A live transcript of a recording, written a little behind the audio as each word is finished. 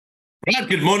Right,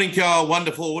 good morning to our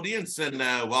wonderful audience and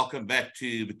welcome back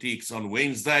to Boutiques on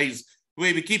Wednesdays,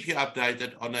 where we keep you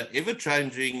updated on an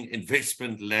ever-changing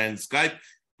investment landscape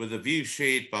with a view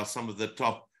shared by some of the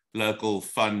top local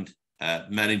fund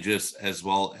managers as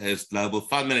well as global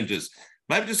fund managers.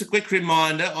 Maybe just a quick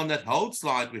reminder on that whole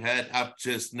slide we had up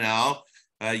just now.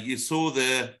 You saw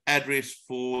the address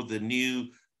for the new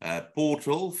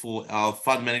portal for our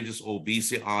fund managers or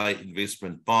BCI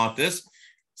investment partners.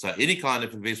 So any kind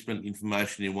of investment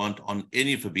information you want on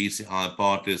any of the BCI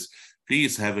partners,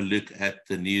 please have a look at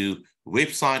the new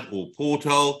website or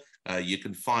portal. You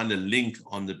can find a link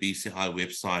on the BCI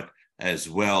website as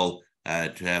well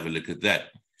to have a look at that.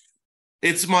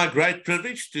 It's my great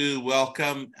privilege to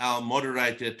welcome our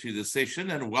moderator to the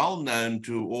session and well known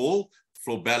to all,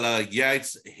 Flobella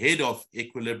Yates, Head of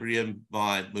Equilibrium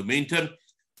by Momentum,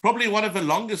 probably one of the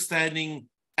longest standing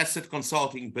asset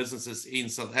consulting businesses in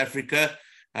South Africa,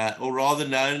 or rather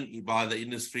known by the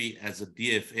industry as a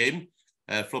DFM.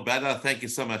 Flobella, thank you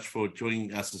so much for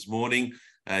joining us this morning.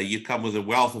 You come with a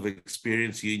wealth of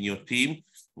experience, you and your team,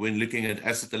 when looking at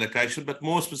asset allocation, but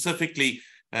more specifically,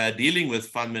 dealing with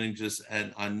fund managers.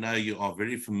 And I know you are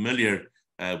very familiar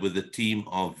with the team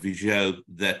of Visio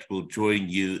that will join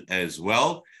you as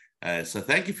well. So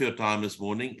thank you for your time this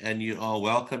morning, and you are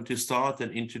welcome to start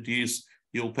and introduce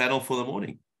your panel for the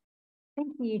morning.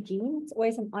 Thank you, Eugene. It's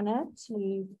always an honor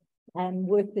to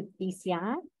work with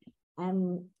BCI.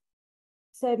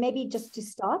 So maybe just to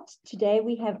start, today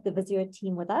we have the Visio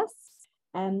team with us.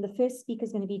 The first speaker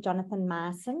is going to be Jonathan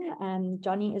Meissen.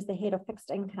 Johnny is the head of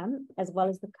fixed income as well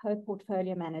as the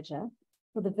co-portfolio manager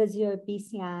for the Visio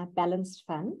BCI Balanced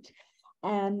Fund.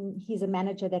 He's a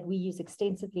manager that we use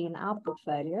extensively in our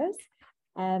portfolios.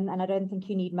 And I don't think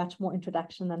you need much more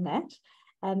introduction than that.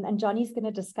 And Johnny's going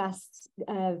to discuss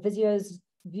Visio's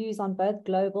views on both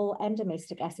global and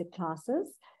domestic asset classes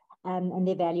and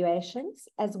their valuations,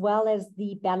 as well as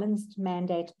the balanced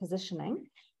mandate positioning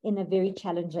in a very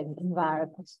challenging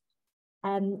environment.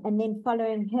 And then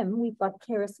following him, we've got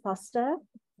Keris Foster.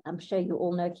 I'm sure you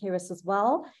all know Keris as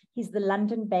well. He's the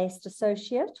London-based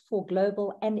associate for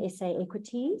global and SA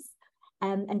equities.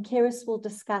 And Keris will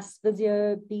discuss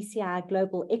Visio BCI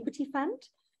Global Equity Fund,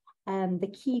 the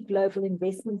key global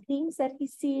investment themes that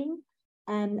he's seeing,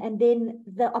 and then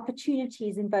the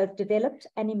opportunities in both developed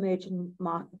and emerging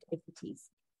market equities.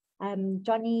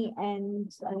 Johnny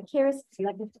and Keris, I'd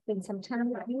like to spend some time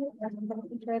with you. I'm going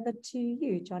to turn it over to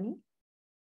you, Johnny.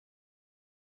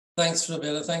 Thanks,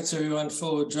 Flobella. Thanks, everyone,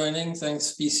 for joining.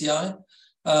 Thanks, BCI.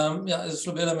 Yeah, as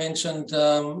Flobella mentioned,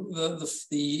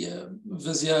 the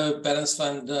Visio Balance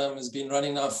Fund has been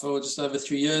running now for just over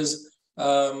 3 years.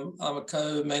 I'm a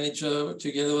co-manager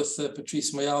together with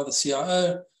Patrice Moyal, the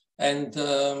CIO, and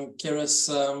Keris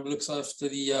looks after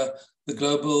the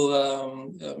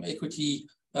global equity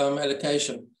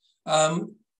allocation.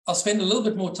 I'll spend a little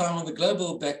bit more time on the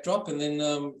global backdrop and then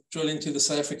drill into the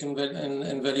South African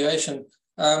and valuation.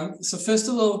 So first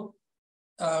of all,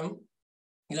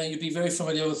 you'd be very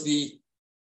familiar with the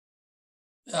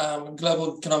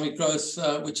global economic growth,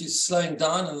 which is slowing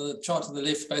down, and the chart on the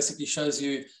left basically shows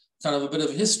you kind of a bit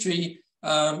of history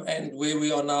and where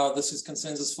we are now. This is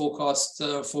consensus forecast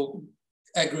for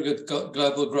aggregate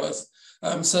global growth.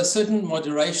 So certain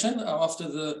moderation after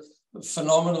the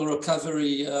phenomenal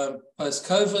recovery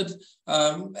post-COVID,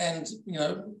 and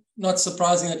not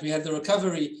surprising that we had the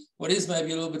recovery. What is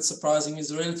maybe a little bit surprising is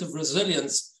the relative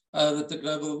resilience that the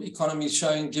global economy is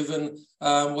showing, given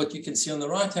what you can see on the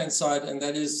right-hand side, and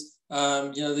that is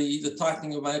the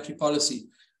tightening of monetary policy.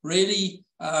 Really,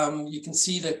 you can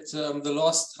see that the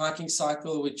last hiking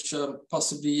cycle, which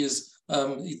possibly is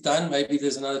done, maybe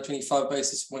there's another 25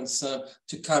 basis points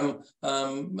to come,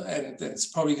 and that's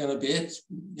probably going to be it.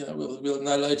 We'll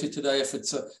know later today if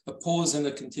it's a pause and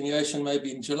a continuation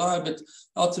maybe in July, but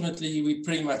ultimately we're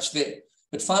pretty much there.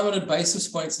 But 500 basis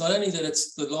points, not only that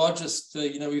it's the largest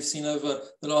we've seen over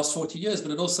the last 40 years, but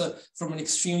it also from an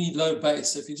extremely low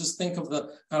base. So if you just think of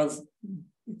the kind of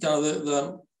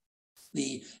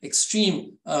the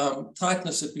extreme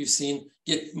tightness that we've seen,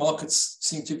 yet markets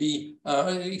seem to be,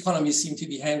 economies seem to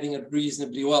be handling it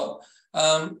reasonably well.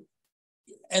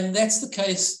 And that's the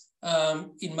case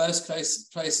in most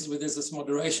places where there's this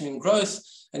moderation in growth.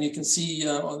 And you can see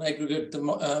on aggregate,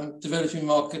 developing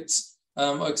markets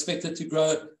are expected to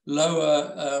grow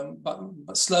lower, but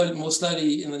more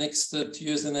slowly in the next 2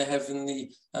 years than they have in the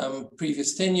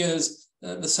previous 10 years.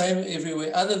 The same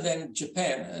everywhere other than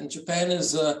Japan. And Japan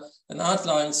is an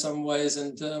outlier in some ways.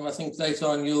 And I think later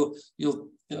on you'll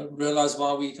realize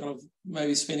why we kind of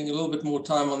maybe spending a little bit more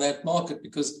time on that market,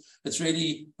 because it's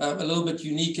really a little bit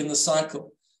unique in the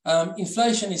cycle.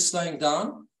 Inflation is slowing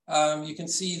down. You can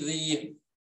see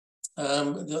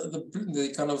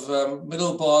the kind of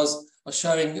middle bars are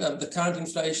showing the current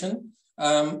inflation,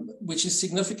 which is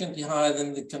significantly higher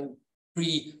than the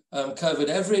pre-COVID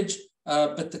average,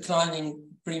 but declining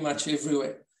pretty much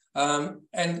everywhere.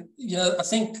 And, you know, I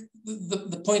think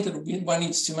the point that one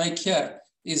needs to make here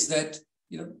is that,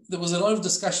 you know, there was a lot of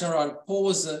discussion around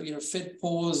pause, you know, Fed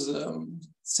pause,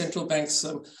 central banks,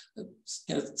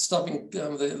 you know, stopping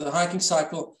the hiking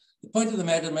cycle. The point of the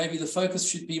matter, maybe the focus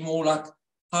should be more like,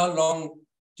 how long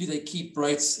do they keep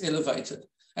rates elevated?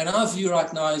 And our view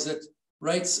right now is that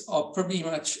rates are pretty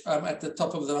much at the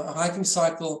top of the hiking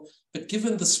cycle, but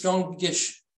given the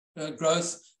strong-ish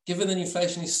growth, given that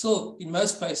inflation is still, in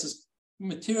most places,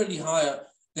 materially higher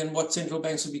than what central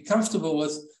banks would be comfortable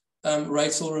with,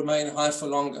 rates will remain high for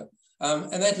longer.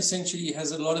 And that essentially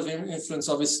has a lot of influence,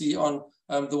 obviously, on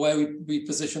the way we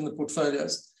position the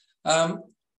portfolios.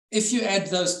 If you add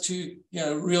those two, you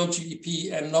know, real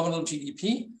GDP and nominal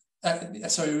GDP,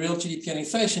 real GDP and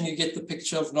inflation, you get the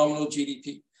picture of nominal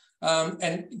GDP.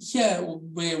 And here,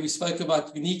 where we spoke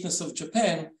about the uniqueness of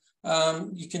Japan,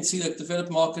 you can see that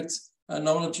developed markets,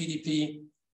 nominal GDP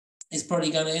is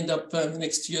probably going to end up in the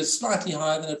next 2 years slightly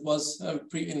higher than it was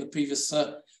in the previous,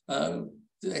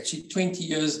 actually 20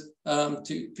 years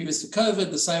previous to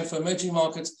COVID, the same for emerging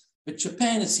markets. But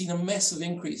Japan has seen a massive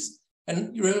increase.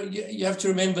 And you have to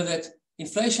remember that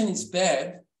inflation is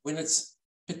bad when it's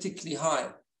particularly high.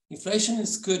 Inflation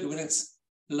is good when it's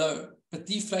low, but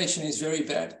deflation is very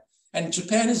bad. And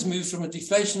Japan has moved from a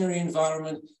deflationary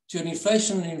environment to an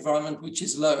inflationary environment, which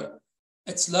is low.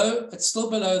 It's low, it's still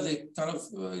below the kind of,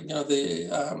 you know,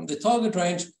 the target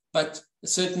range, but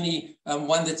certainly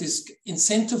one that is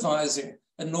incentivizing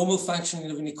a normal functioning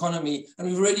of an economy. And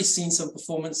we've already seen some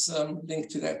performance linked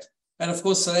to that. And of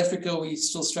course, South Africa, we're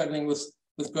still struggling with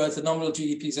growth. The nominal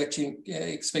GDP is actually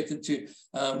expected to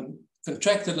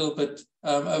contract a little bit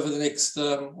over the next,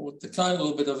 or decline a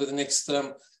little bit over the next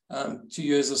 2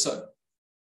 years or so.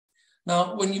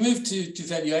 Now, when you move to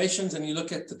valuations and you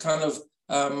look at the kind of,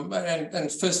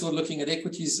 and first of all, looking at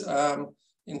equities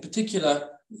in particular,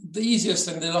 the easiest,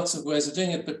 and there are lots of ways of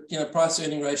doing it, but, you know, price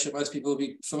earning ratio, most people will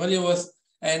be familiar with.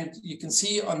 And you can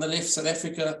see on the left, South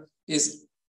Africa is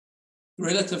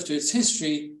relative to its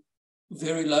history,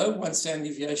 very low, 1 standard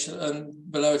deviation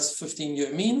below its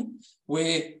 15-year mean,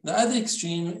 where the other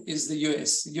extreme is the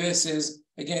US. The US is,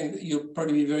 again, you'll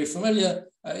probably be very familiar,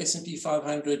 S&P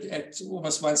 500 at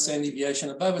almost 1 standard deviation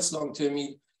above its long-term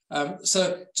mean.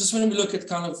 So just when we look at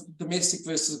kind of domestic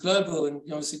versus global, and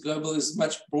obviously global is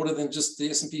much broader than just the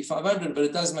S&P 500, but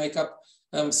it does make up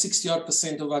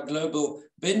 60-odd% of our global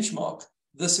benchmark.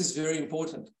 This is very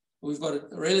important. We've got it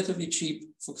relatively cheap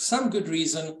for some good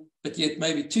reason, but yet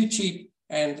maybe too cheap.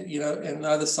 And, you know, and the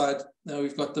other side, you know,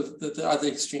 we've got the other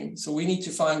extreme. So we need to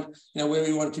find, you know, where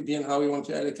we want to be and how we want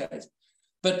to allocate.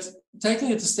 But taking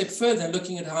it a step further and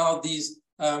looking at how these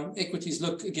equities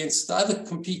look against the other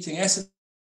competing assets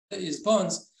is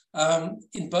bonds,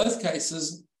 in both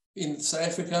cases, in South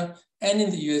Africa and in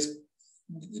the US,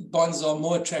 bonds are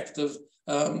more attractive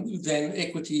than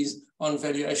equities on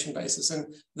valuation basis.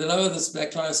 And the lower this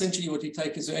black line, essentially what you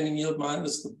take is earning yield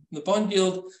minus the bond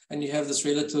yield, and you have this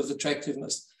relative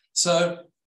attractiveness. So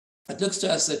it looks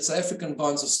to us that South African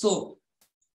bonds are still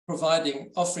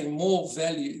offering more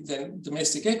value than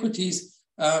domestic equities,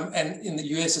 and in the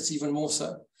US it's even more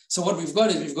so. So what we've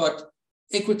got is we've got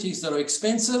equities that are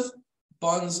expensive,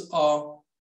 bonds are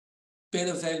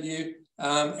better value,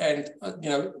 and you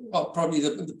know, are probably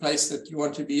the place that you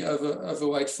want to be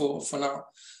overweight for now.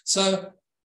 So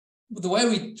the way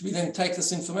we then take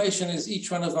this information is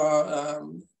each one of our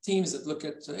teams that look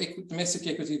at domestic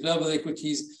equity, global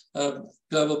equities,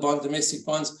 global bond, domestic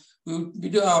bonds, we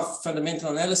do our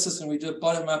fundamental analysis and we do a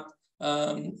bottom-up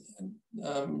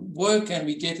work, and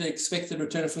we get an expected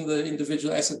return from the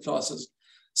individual asset classes.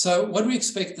 So what we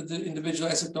expect the individual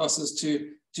asset classes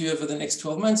to do over the next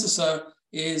 12 months or so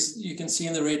is, you can see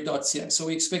in the red dots here. So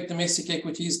we expect domestic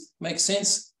equities make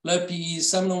sense, low PEs,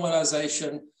 some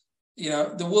normalization. You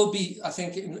know, there will be, I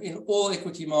think, in all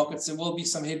equity markets, there will be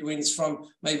some headwinds from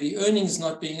maybe earnings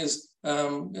not being as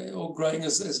or growing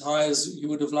as high as you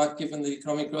would have liked, given the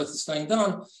economic growth is slowing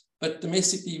down. But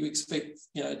domestically, we expect,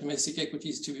 you know, domestic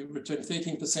equities to return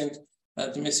 13%,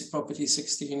 domestic property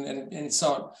 16%, and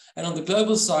so on. And on the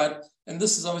global side, and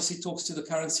this is obviously talks to the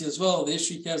currency as well, the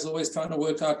issue here is always trying to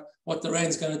work out what the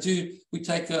rand's going to do. We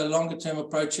take a longer term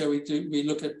approach here. We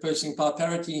look at purchasing power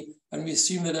parity, and we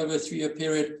assume that over a 3-year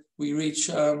period, we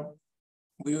return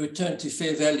to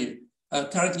fair value.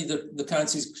 Currently, the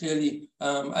currency is clearly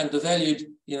undervalued.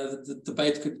 You know, the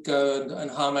debate could go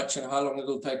and how much and how long it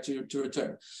will take to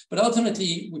return. But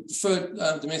ultimately, we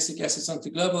prefer domestic assets on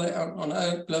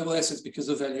global assets because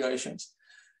of valuations.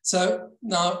 So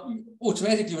now,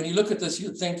 automatically, when you look at this,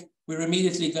 you'd think we're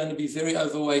immediately going to be very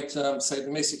overweight, say,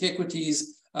 domestic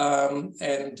equities and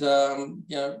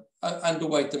you know,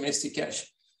 underweight domestic cash.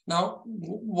 Now,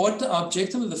 what the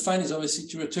objective of the fund is obviously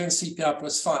to return CPI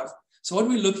plus 5. So what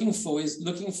we're looking for is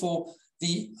looking for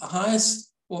the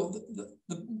highest or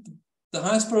the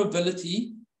highest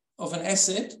probability of an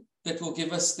asset that will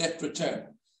give us that return.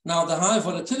 Now, the higher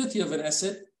volatility of an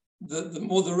asset, the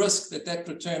more the risk that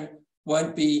return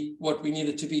won't be what we need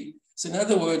it to be. So in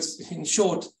other words, in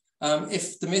short,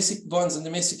 if domestic bonds and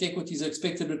domestic equities are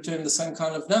expected to return the same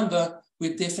kind of number,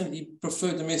 we definitely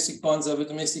prefer domestic bonds over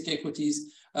domestic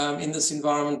equities in this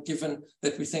environment, given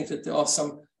that we think that there are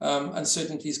some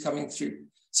uncertainties coming through.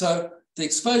 So the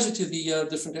exposure to the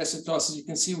different asset classes, you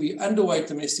can see we underweight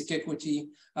domestic equity,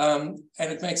 and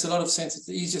it makes a lot of sense. It's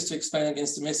the easiest to explain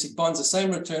against domestic bonds, the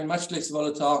same return, much less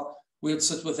volatile. We'd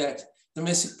sit with that.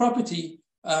 Domestic property,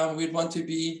 we'd want to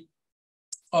be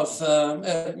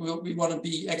we want to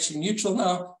be actually neutral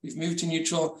now. We've moved to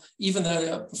neutral, even though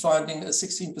they're providing a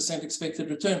 16% expected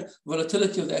return.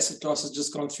 Volatility of the asset class has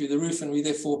just gone through the roof, and we're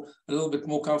therefore a little bit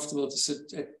more comfortable to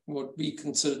sit at what we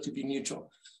consider to be neutral.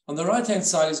 On the right-hand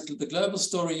side is the global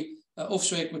story,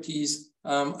 offshore equities,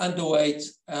 underweight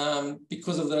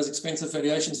because of those expensive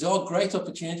valuations. There are great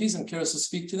opportunities, and Keris will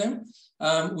speak to them.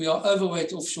 We are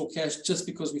overweight offshore cash just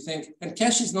because we think, and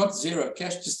cash is not zero.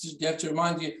 Cash, just you have to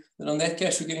remind you that on that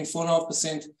cash, we're getting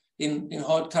 4.5% in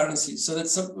hard currencies. So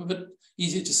that's a bit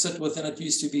easier to sit with than it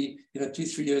used to be,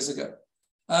 2-3 years ago.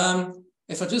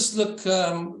 If I just look,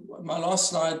 my last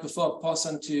slide before I pass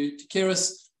on to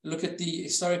Keris, look at the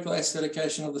historical asset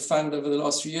allocation of the fund over the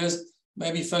last few years,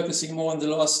 maybe focusing more on the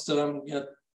last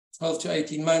 12 to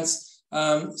 18 months.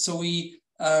 So we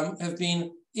have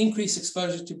been increasing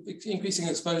exposure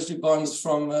to bonds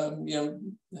from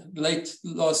late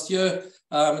last year.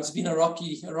 It's been a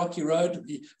rocky road.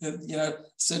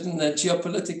 Certain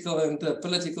geopolitical and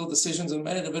political decisions have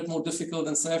made it a bit more difficult,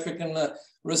 and South African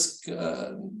risk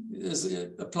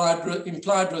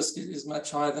implied risk is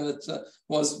much higher than it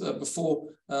was before.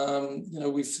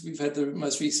 We've had the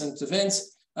most recent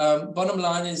events. Bottom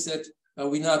line is that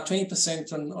we're now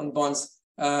 20% on bonds,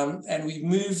 and we've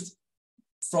moved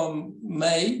from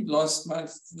May last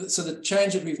month. So the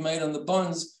change that we've made on the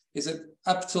bonds is that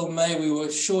up till May, we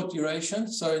were short duration.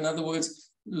 So in other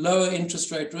words, lower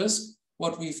interest rate risk.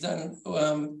 What we've done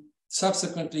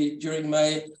subsequently during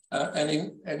May and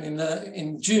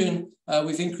in June,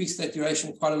 we've increased that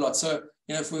duration quite a lot. So,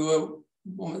 if we were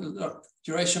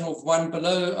duration of 1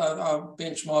 below our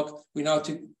benchmark, we now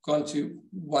gone to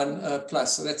 1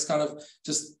 plus. So that's kind of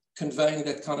just conveying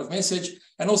that kind of message.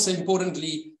 And also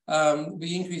importantly,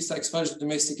 we increased our exposure to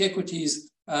domestic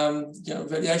equities.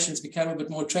 Valuations became a bit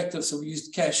more attractive, so we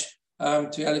used cash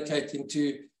to allocate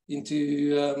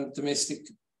into domestic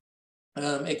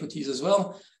equities as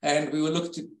well. And we will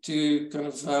look to kind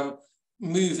of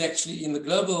move actually in the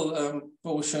global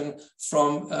portion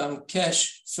from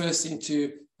cash first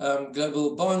into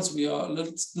global bonds. We are a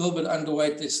little bit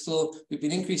underweight. We've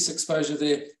been increased exposure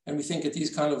there, and we think at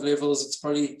these kind of levels, it's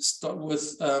probably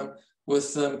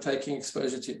worth taking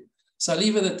exposure to. So I'll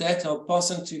leave it at that. I'll pass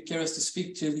on to Keris to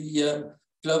speak to the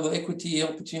global equity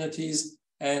opportunities,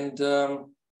 and over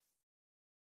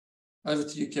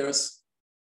to you, Keris.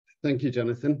 Thank you,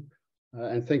 Jonathan.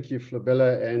 And thank you,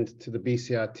 Flabella, and to the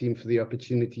BCI team for the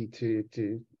opportunity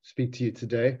to speak to you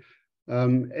today.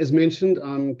 As mentioned,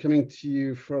 I'm coming to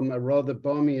you from a rather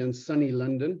balmy and sunny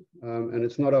London, and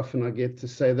it's not often I get to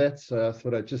say that, so I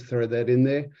thought I'd just throw that in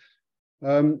there.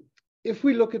 If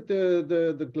we look at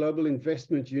the global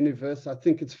investment universe, I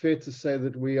think it's fair to say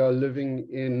that we are living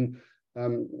in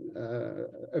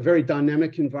a very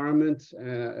dynamic environment.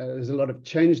 There's a lot of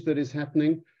change that is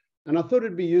happening. And I thought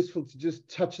it'd be useful to just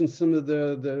touch on some of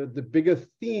the bigger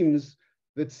themes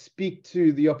that speak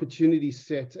to the opportunity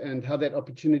set and how that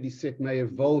opportunity set may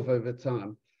evolve over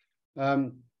time.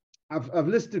 I've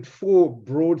listed 4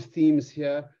 broad themes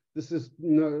here. This is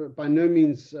by no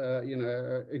means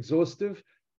exhaustive,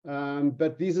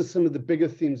 but these are some of the bigger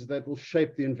themes that will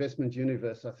shape the investment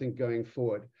universe, I think, going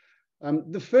forward.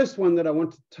 The first one that I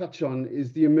want to touch on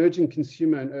is the emerging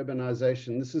consumer and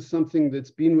urbanization. This is something that's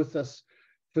been with us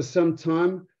for some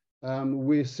time.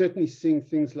 We're certainly seeing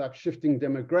things like shifting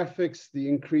demographics, the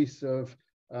increase of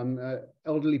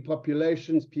elderly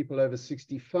populations, people over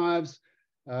 65s,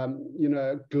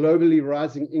 globally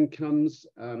rising incomes,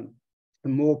 a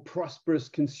more prosperous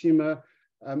consumer,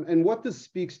 And what this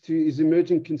speaks to is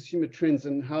emerging consumer trends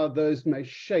and how those may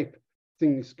shape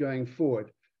things going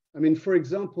forward. I mean, for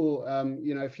example,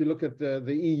 if you look at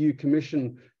the EU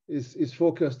Commission is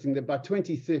forecasting that by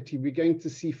 2030, we're going to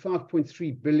see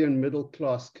 5.3 billion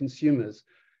middle-class consumers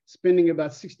spending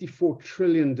about $64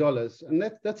 trillion.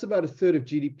 And that's about a third of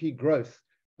GDP growth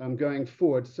going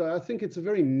forward. So I think it's a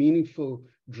very meaningful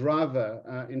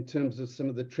driver in terms of some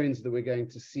of the trends that we're going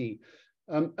to see.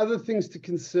 Other things to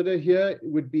consider here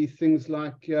would be things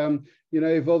like,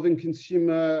 evolving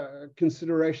consumer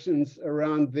considerations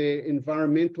around their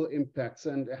environmental impacts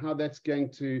and how that's going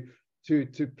to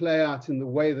play out in the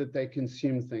way that they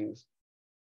consume things.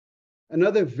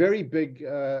 Another very big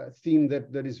theme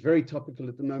that is very topical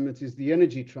at the moment is the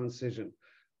energy transition.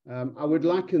 I would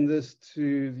liken this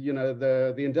to,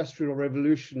 the Industrial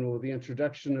Revolution or the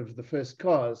introduction of the first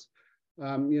cars.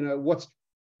 What's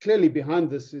clearly behind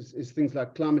this is things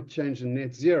like climate change and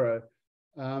net zero.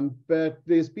 But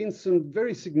there's been some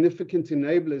very significant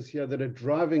enablers here that are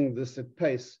driving this at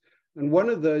pace. And one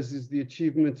of those is the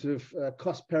achievement of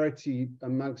cost parity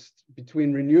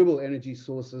between renewable energy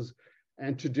sources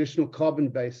and traditional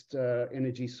carbon-based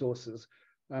energy sources.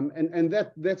 And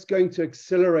that's going to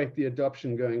accelerate the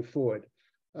adoption going forward.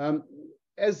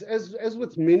 As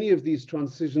with many of these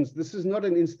transitions, this is not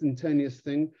an instantaneous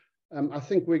thing. I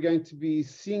think we're going to be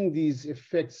seeing these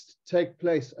effects take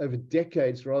place over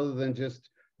decades rather than just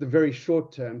the very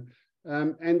short term.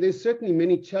 And there's certainly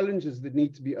many challenges that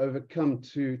need to be overcome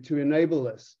to enable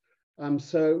this.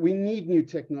 So we need new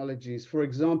technologies. For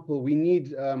example, we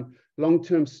need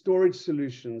long-term storage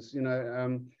solutions.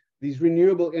 These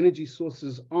renewable energy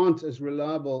sources aren't as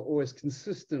reliable or as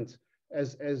consistent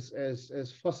as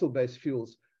fossil-based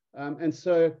fuels. And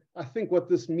so I think what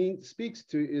this speaks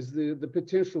to is the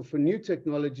potential for new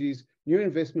technologies, new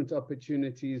investment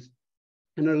opportunities,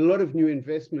 and a lot of new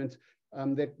investment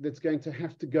that's going to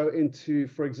have to go into,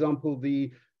 for example,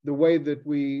 the way that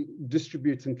we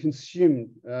distribute and consume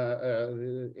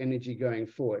energy going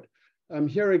forward.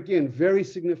 Here again, very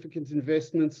significant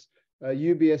investments.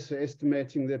 UBS are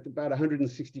estimating that about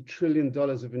 $160 trillion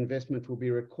of investment will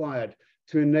be required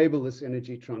to enable this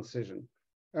energy transition.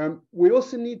 We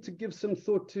also need to give some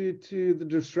thought to the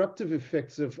disruptive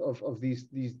effects of these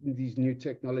new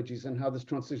technologies and how this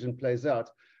transition plays out.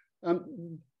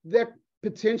 That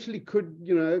potentially could,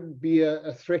 be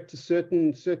a threat to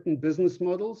certain business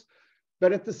models,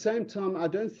 but at the same time, I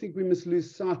don't think we must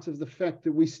lose sight of the fact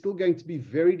that we're still going to be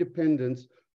very dependent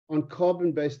on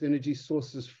carbon-based energy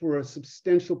sources for a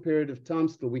substantial period of time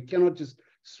still. We cannot just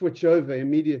switch over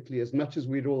immediately as much as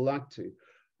we'd all like to.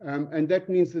 And that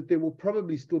means that there will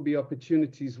probably still be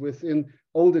opportunities within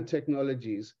older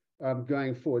technologies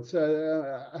going forward.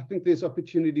 So I think there's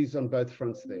opportunities on both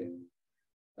fronts there.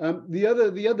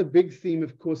 The other big theme,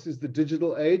 of course, is the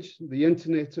digital age, the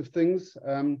Internet of Things.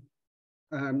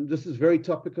 This is very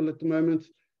topical at the moment.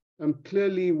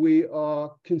 Clearly, we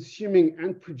are consuming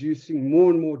and producing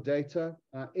more and more data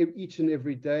each and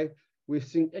every day. We're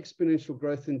seeing exponential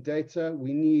growth in data.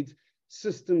 We need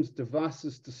systems,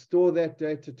 devices to store that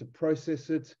data, to process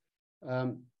it.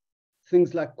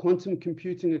 Things like quantum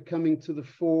computing are coming to the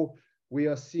fore. We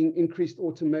are seeing increased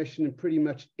automation in pretty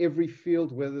much every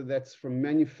field, whether that's from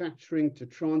manufacturing to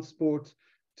transport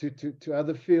to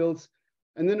other fields.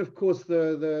 And then, of course,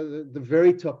 the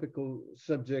very topical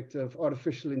subject of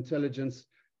artificial intelligence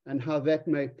and how that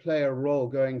may play a role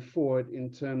going forward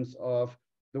in terms of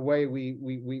the way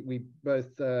we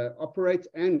both operate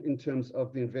and in terms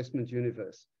of the investment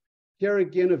universe. Here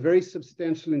again, a very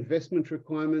substantial investment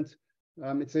requirement.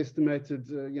 It's estimated,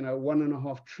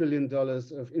 $1.5 trillion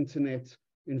of internet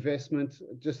investment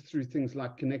just through things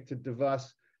like connected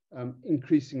device,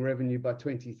 increasing revenue by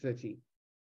 2030.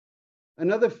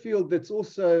 Another field that's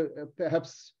also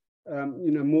perhaps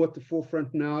more at the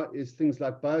forefront now is things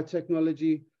like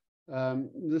biotechnology.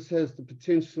 This has the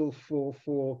potential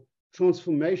for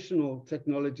transformational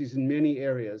technologies in many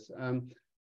areas.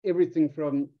 Everything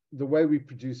from the way we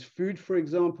produce food, for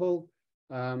example,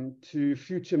 to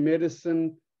future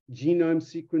medicine, genome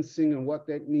sequencing, and what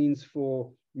that means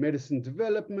for medicine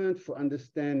development, for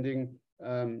understanding,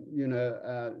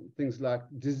 things like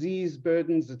disease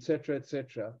burdens, et cetera, et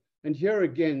cetera. And here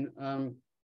again,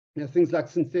 things like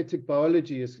synthetic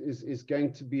biology is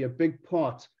going to be a big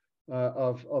part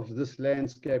of this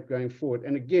landscape going forward.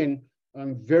 And again,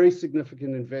 very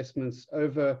significant investments,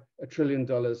 over $1 trillion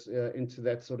into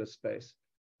that sort of space.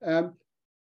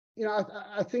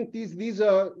 I think these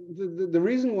are the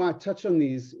reason why I touch on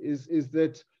these is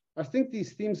that I think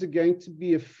these themes are going to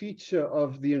be a feature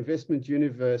of the investment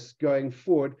universe going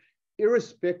forward,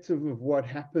 irrespective of what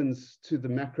happens to the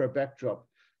macro backdrop.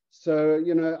 So,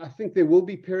 you know, I think there will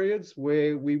be periods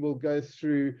where we will go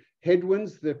through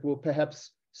headwinds that will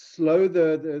perhaps slow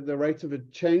the rate of a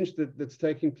change that's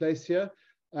taking place here.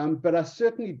 But I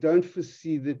certainly don't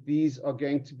foresee that these are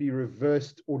going to be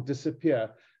reversed or disappear.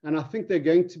 And I think they're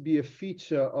going to be a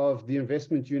feature of the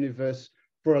investment universe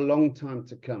for a long time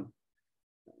to come.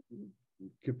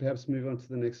 Could perhaps move on to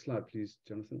the next slide, please,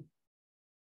 Jonathan.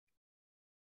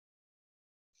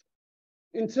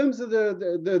 In terms of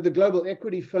the global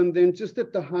equity fund, then just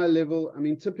at the high level, I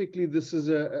mean, typically this is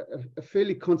a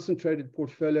fairly concentrated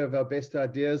portfolio of our best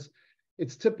ideas.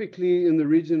 It's typically in the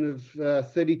region of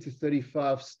 30 to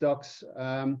 35 stocks.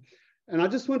 And I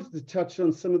just wanted to touch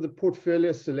on some of the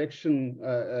portfolio selection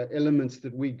elements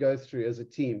that we go through as a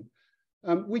team.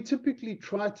 We typically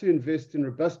try to invest in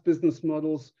robust business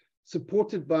models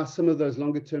supported by some of those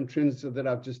longer term trends that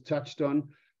I've just touched on,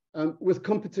 with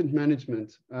competent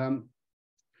management.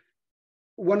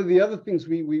 One of the other things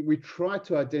we try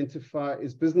to identify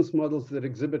is business models that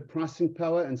exhibit pricing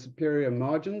power and superior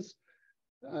margins.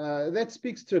 That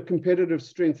speaks to a competitive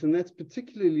strength, and that's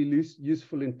particularly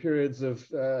useful in periods of,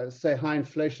 say, high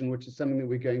inflation, which is something that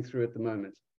we're going through at the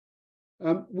moment.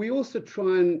 We also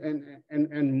try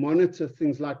and monitor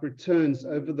things like returns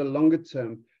over the longer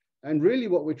term. And really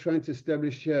what we're trying to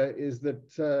establish here is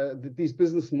that, that these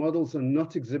business models are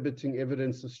not exhibiting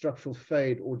evidence of structural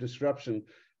fade or disruption,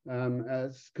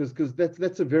 because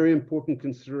that's a very important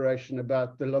consideration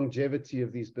about the longevity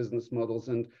of these business models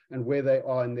and where they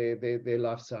are in their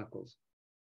life cycles.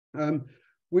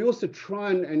 We also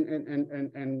try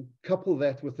and couple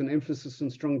that with an emphasis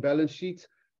on strong balance sheets.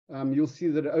 You'll see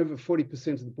that over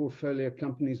 40% of the portfolio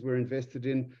companies we're invested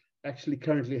in actually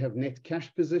currently have net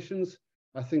cash positions.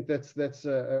 I think that's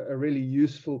a really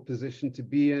useful position to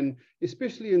be in,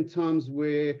 especially in times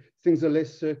where things are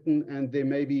less certain and there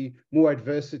may be more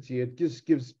adversity. It just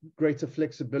gives greater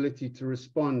flexibility to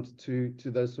respond to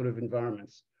those sort of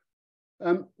environments.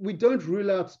 We don't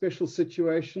rule out special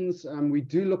situations. We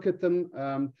do look at them,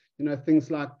 you know,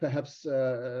 things like perhaps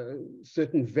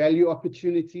certain value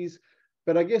opportunities.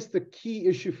 But I guess the key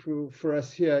issue for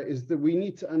us here is that we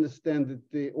need to understand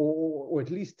that or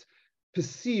at least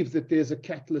perceive that there's a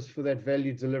catalyst for that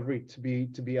value delivery to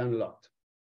be unlocked.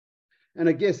 And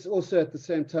I guess also at the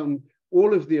same time,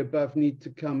 all of the above need to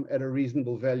come at a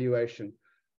reasonable valuation.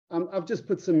 I've just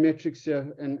put some metrics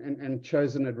here and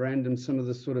chosen at random some of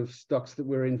the sort of stocks that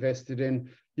we're invested in.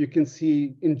 You can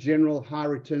see in general high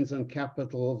returns on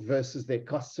capital versus their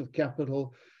costs of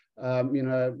capital, you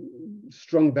know,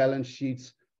 strong balance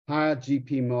sheets, higher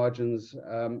GP margins,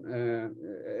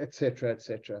 et cetera, et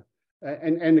cetera.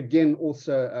 And again,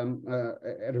 also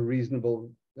at a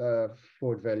reasonable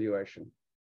forward valuation.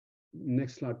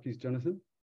 Next slide, please, Jonathan.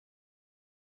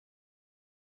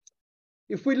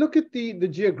 If we look at the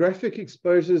geographic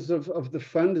exposures of the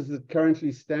fund as it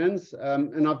currently stands,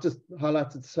 and I've just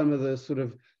highlighted some of the sort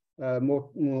of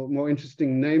more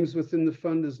interesting names within the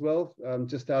fund as well,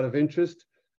 just out of interest.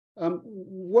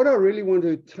 What I really want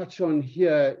to touch on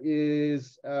here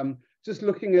is just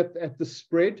looking at the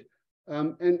spread.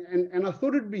 And I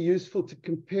thought it'd be useful to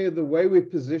compare the way we're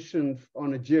positioned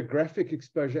on a geographic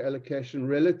exposure allocation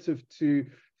relative to,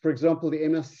 for example, the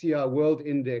MSCI World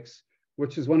Index,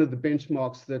 which is one of the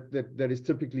benchmarks that is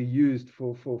typically used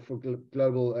for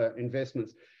global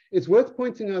investments. It's worth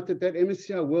pointing out that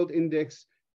MSCI World Index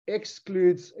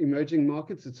excludes emerging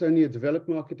markets. It's only a developed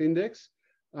market index.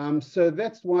 So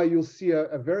that's why you'll see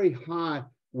a very high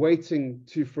weighting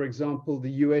to, for example,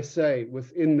 the USA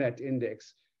within that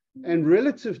index. And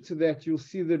relative to that, you'll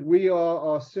see that we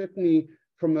are certainly,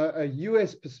 from a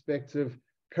US perspective,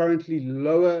 currently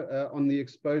lower on the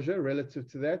exposure relative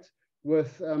to that,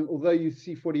 with, although you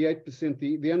see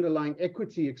 48%, the underlying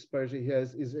equity exposure here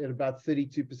is at about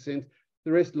 32%,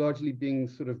 the rest largely being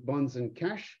sort of bonds and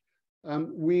cash.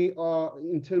 We are,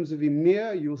 in terms of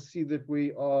EMEA, you'll see that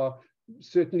we are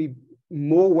certainly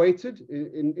more weighted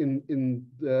in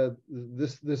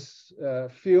this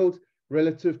field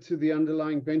relative to the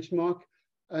underlying benchmark.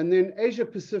 And then Asia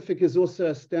Pacific is also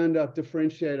a standout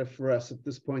differentiator for us at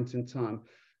this point in time.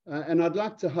 And I'd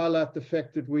like to highlight the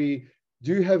fact that we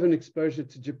do have an exposure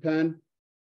to Japan.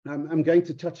 I'm going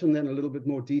to touch on that in a little bit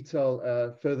more detail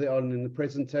further on in the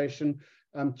presentation.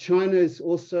 China is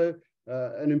also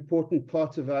an important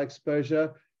part of our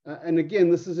exposure. And again,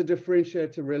 this is a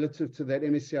differentiator relative to that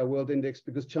MSCI World Index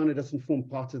because China doesn't form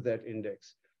part of that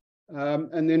index.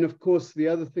 And then, of course, the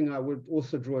other thing I would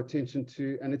also draw attention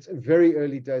to, and it's very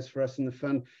early days for us in the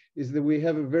fund, is that we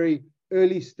have a very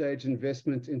early stage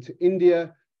investment into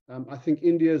India. I think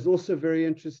India is also very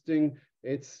interesting.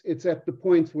 It's at the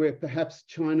point where perhaps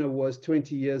China was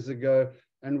 20 years ago.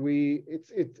 And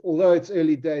although it's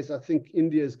early days, I think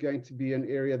India is going to be an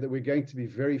area that we're going to be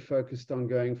very focused on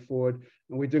going forward.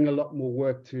 And we're doing a lot more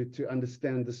work to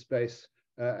understand the space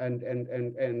and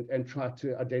try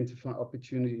to identify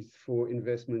opportunities for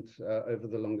investment over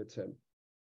the longer term.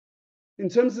 In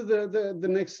terms of the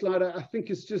next slide, I think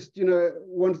it's just,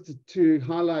 wanted to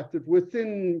highlight that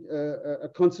within a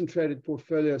concentrated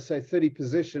portfolio, say 30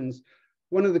 positions,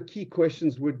 one of the key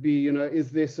questions would be,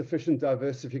 is there sufficient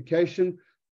diversification?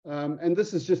 And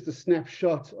this is just a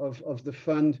snapshot of the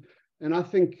fund. And I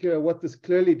think what this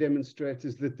clearly demonstrates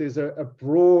is that there's a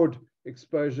broad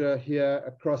exposure here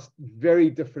across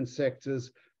very different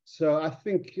sectors. So I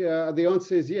think the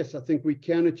answer is yes. I think we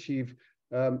can achieve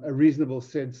a reasonable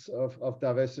sense of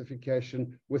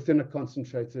diversification within a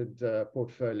concentrated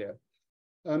portfolio.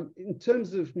 In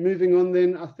terms of moving on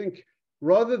then, I think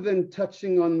rather than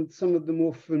touching on some of the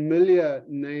more familiar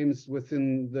names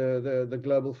within the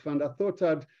global fund, I thought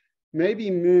I'd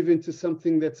maybe move into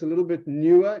something that's a little bit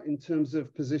newer in terms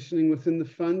of positioning within the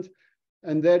fund,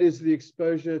 and that is the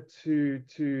exposure to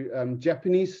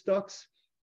Japanese stocks.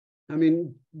 I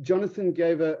mean, Jonathan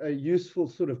gave a useful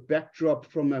sort of backdrop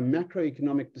from a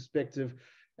macroeconomic perspective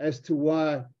as to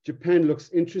why Japan looks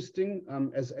interesting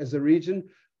as a region.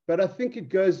 But I think it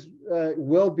goes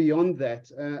well beyond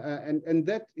that. And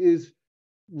that is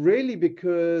really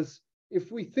because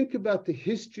if we think about the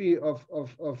history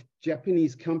of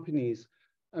Japanese companies,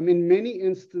 I mean, many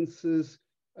instances,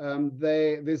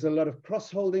 there's a lot of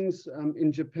cross-holdings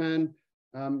in Japan.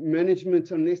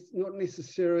 Management are not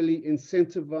necessarily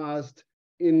incentivized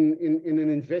in an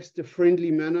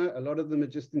investor-friendly manner. A lot of them are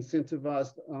just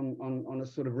incentivized on a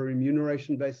sort of a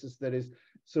remuneration basis that is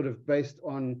sort of based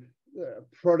on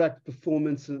product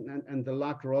performance and the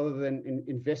like, rather than in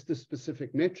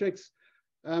investor-specific metrics.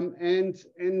 I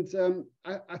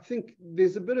think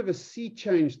there's a bit of a sea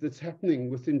change that's happening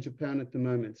within Japan at the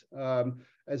moment,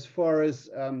 as far as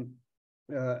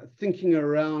thinking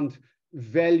around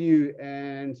value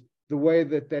and the way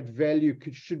that value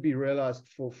should be realized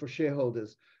for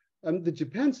shareholders. The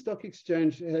Japan Stock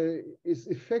Exchange is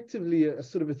effectively a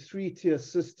sort of a three-tier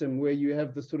system where you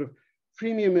have the sort of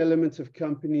premium element of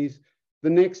companies, the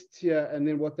next tier, and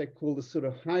then what they call the sort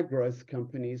of high growth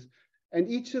companies. And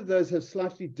each of those have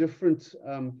slightly different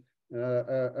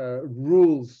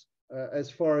rules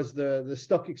as far as the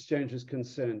stock exchange is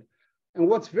concerned. And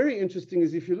what's very interesting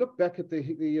is if you look back at the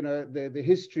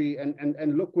history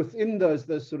and look within those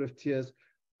sort of tiers,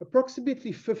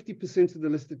 approximately 50% of the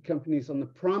listed companies on the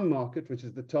prime market, which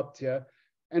is the top tier,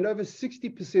 and over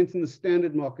 60% in the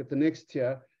standard market, the next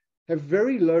tier, have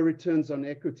very low returns on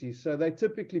equity. So they're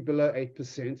typically below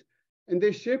 8%, and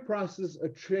their share prices are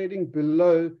trading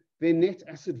below their net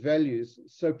asset values.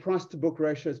 So price to book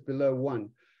ratio is below 1.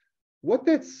 What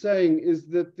that's saying is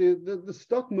that the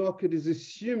stock market is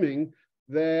assuming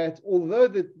that although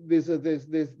there's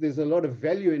a lot of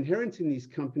value inherent in these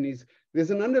companies,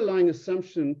 there's an underlying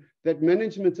assumption that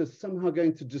management is somehow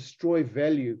going to destroy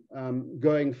value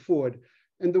going forward.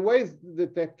 And the ways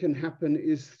that can happen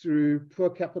is through poor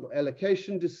capital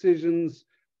allocation decisions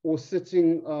or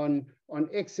sitting on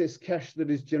excess cash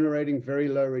that is generating very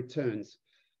low returns.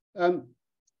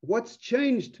 What's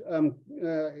changed,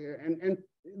 and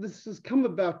this has come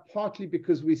about partly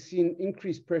because we've seen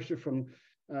increased pressure from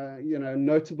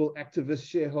notable activist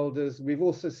shareholders. We've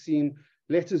also seen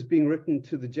letters being written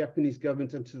to the Japanese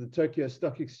government and to the Tokyo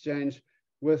Stock Exchange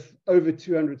with over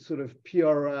 200 sort of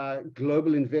PRI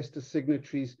global investor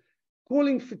signatories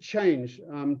calling for change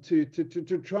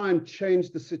to try and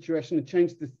change the situation and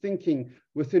change the thinking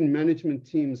within management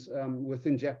teams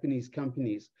within Japanese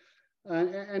companies.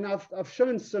 And I've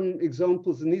shown some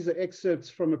examples, and these are excerpts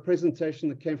from a presentation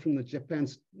that came from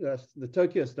the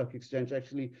Tokyo Stock Exchange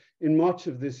actually in March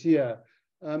of this year,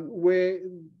 where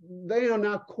they are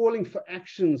now calling for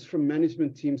actions from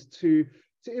management teams to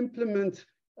implement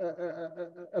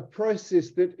a process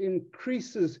that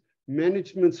increases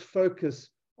management's focus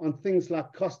on things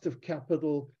like cost of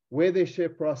capital, where their share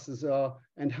prices are,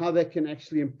 and how they can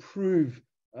actually improve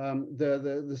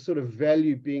the sort of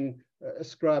value being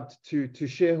ascribed to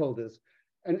shareholders.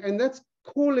 And that's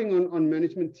calling on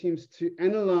management teams to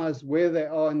analyze where they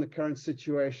are in the current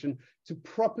situation, to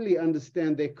properly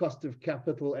understand their cost of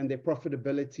capital and their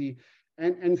profitability,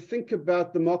 and think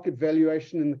about the market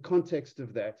valuation in the context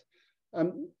of that.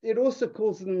 It also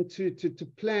calls them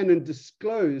to plan and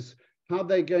disclose how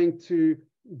they're going to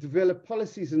develop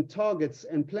policies and targets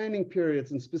and planning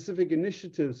periods and specific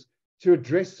initiatives to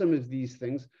address some of these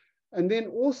things. And then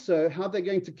also how they're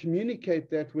going to communicate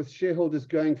that with shareholders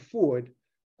going forward.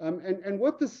 And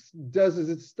what this does is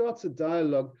it starts a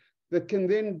dialogue that can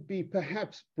then be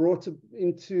perhaps brought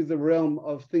into the realm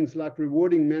of things like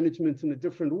rewarding management in a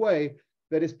different way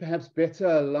that is perhaps better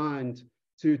aligned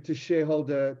to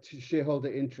shareholder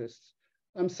interests.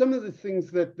 Some of the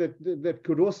things that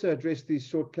could also address these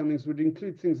shortcomings would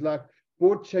include things like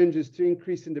board changes to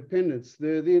increase independence.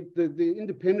 The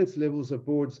independence levels of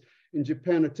boards in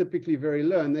Japan are typically very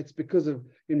low, and that's because of,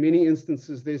 in many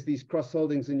instances, there's these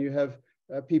cross-holdings and you have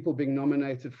people being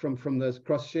nominated from those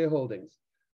cross-shareholdings.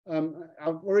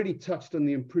 I've already touched on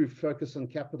the improved focus on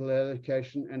capital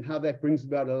allocation and how that brings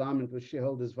about alignment with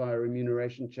shareholders via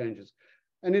remuneration changes.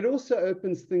 And it also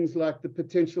opens things like the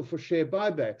potential for share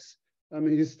buybacks. I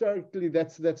mean, historically,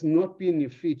 that's not been a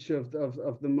feature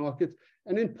of the market,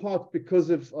 and in part because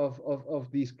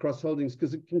of these cross-holdings,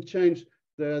 because it can change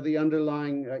the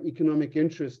underlying economic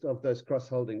interest of those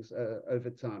cross-holdings over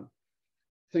time.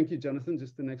 Thank you, Jonathan.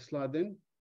 Just the next slide then.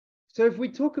 So if we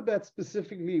talk about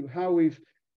specifically how we've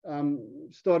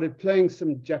started playing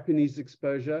some Japanese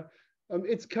exposure,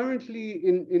 it's currently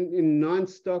in 9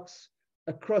 stocks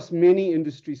across many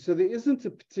industries. So there isn't a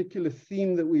particular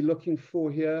theme that we're looking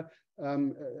for here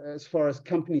as far as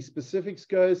company specifics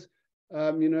goes.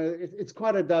 It's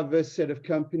quite a diverse set of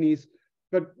companies.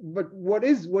 But what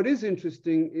is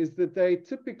interesting is that they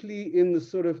typically in the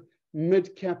sort of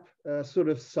mid-cap sort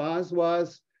of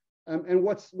size-wise. And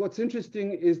what's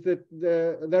interesting is that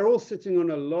they're all sitting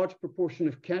on a large proportion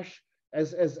of cash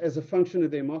as a function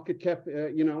of their market cap.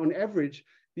 On average,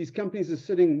 these companies are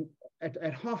sitting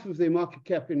at half of their market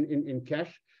cap in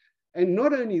cash. And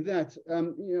not only that,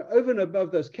 over and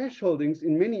above those cash holdings,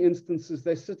 in many instances,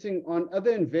 they're sitting on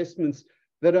other investments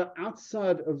that are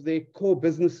outside of their core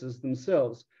businesses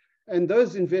themselves. And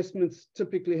those investments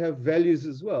typically have values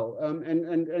as well.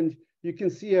 And you can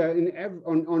see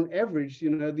on average,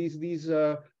 these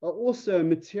are also a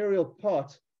material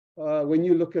part when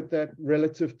you look at that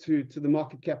relative to the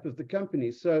market cap of the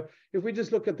company. So if we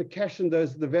just look at the cash and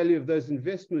the value of those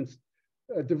investments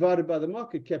divided by the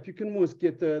market cap, you can almost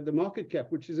get the market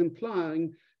cap, which is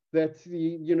implying that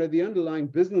the underlying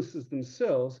businesses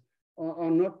themselves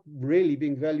are not really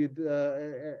being valued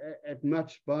at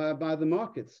much by the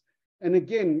markets. And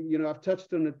again, I've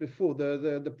touched on it before,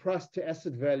 the price to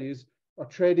asset values are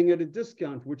trading at a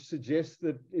discount, which suggests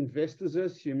that investors are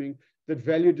assuming that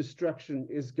value destruction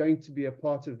is going to be a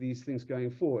part of these things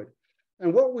going forward.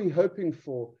 And what we're hoping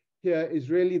for here is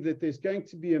really that there's going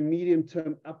to be a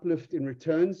medium-term uplift in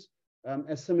returns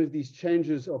as some of these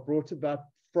changes are brought about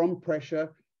from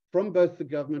pressure from both the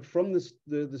government, from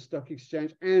the stock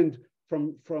exchange, and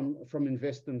from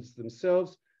investors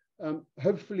themselves.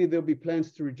 Hopefully, there'll be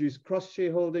plans to reduce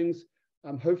cross-shareholdings.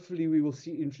 Hopefully, we will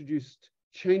see introduced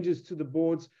changes to the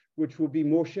boards, which will be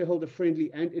more shareholder-friendly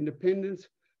and independent,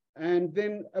 and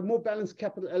then a more balanced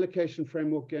capital allocation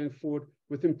framework going forward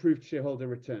with improved shareholder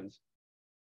returns.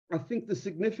 I think the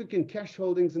significant cash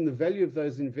holdings and the value of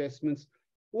those investments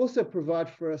also provide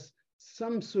for us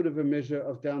some sort of a measure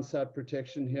of downside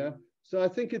protection here. So I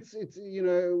think it's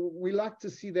we like to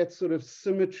see that sort of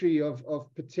symmetry of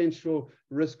potential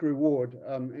risk reward,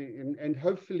 and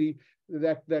hopefully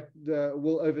that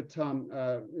will over time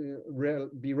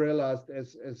be realized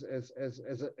as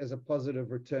a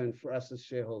positive return for us as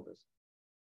shareholders.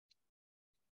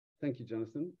 Thank you,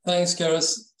 Jonathan. Thanks,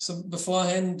 Gareth. So before I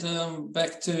hand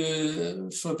back to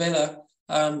Flabella,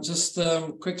 just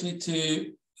quickly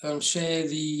to share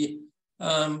the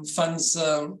fund's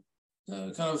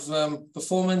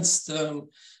performance.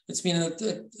 It's been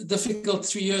a difficult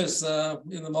 3 years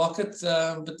in the market,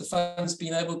 but the fund's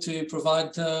been able to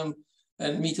provide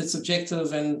and meet its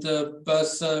objective, and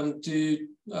both do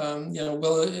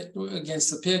well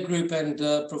against the peer group and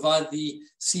provide the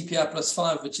CPI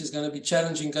 +5, which is going to be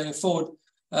challenging going forward.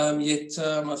 Yet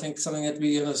I think something that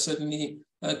we're going to certainly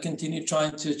continue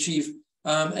trying to achieve.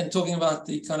 And talking about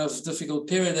the kind of difficult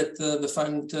period that the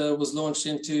fund was launched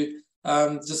into,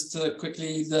 just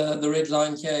quickly, the red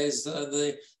line here is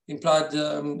the implied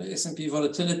S&P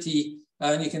volatility.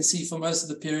 And you can see for most of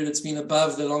the period, it's been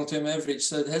above the long-term average.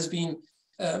 So it has been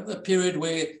a period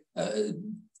where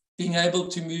being able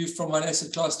to move from one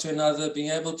asset class to another, being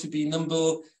able to be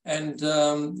nimble and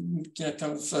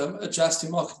adjust to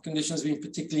market conditions has been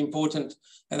particularly important.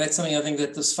 And that's something I think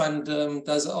that this fund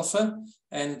does offer,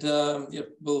 and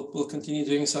we'll continue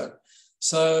doing so.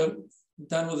 So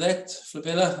done with that.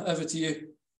 Flabella, over to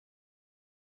you.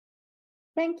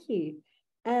 Thank you.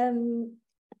 I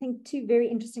think 2 very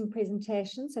interesting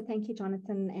presentations. So thank you,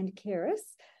 Jonathan and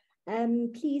Keris.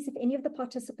 Please, if any of the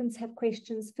participants have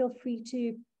questions, feel free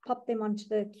to pop them onto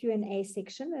the Q&A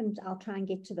section, and I'll try and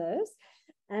get to those.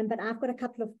 But I've got a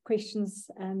couple of questions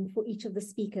for each of the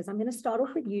speakers. I'm going to start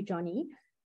off with you, Johnny.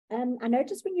 I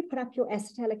noticed when you put up your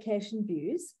asset allocation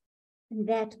views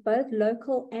that both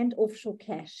local and offshore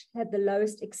cash had the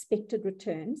lowest expected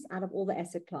returns out of all the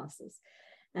asset classes.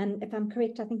 And if I'm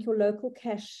correct, I think your local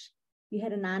cash, you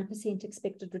had a 9%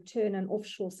 expected return and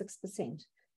offshore 6%.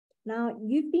 Now,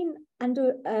 you've been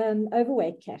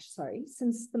overweight cash,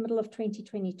 since the middle of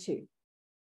 2022.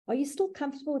 Are you still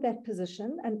comfortable with that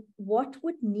position? And what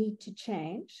would need to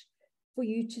change for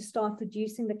you to start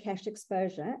reducing the cash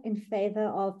exposure in favor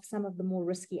of some of the more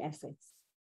risky assets?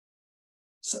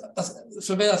 So I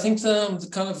think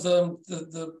the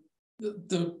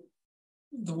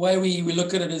way we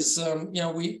look at it is,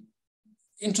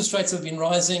 interest rates have been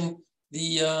rising.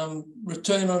 The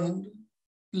return on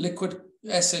liquid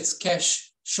assets,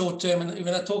 cash, short term, and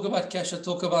when I talk about cash, I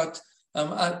talk about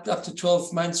up to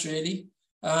 12 months really,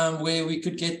 where we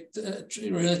could get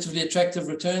relatively attractive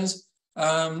returns.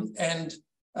 It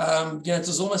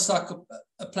was almost like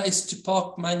a place to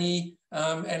park money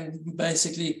and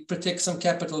basically protect some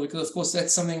capital, because of course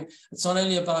that's something. It's not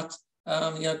only about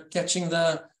catching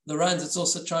the runs; it's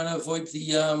also trying to avoid the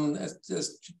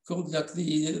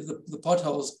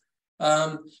potholes.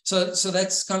 So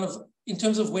that's kind of in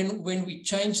terms of when we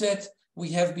change that. We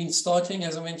have been starting,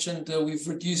 as I mentioned, we've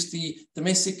reduced the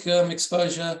domestic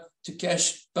exposure to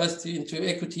cash, both into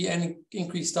equity, and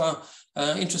increased our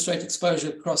interest rate exposure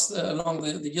across along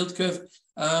the yield curve.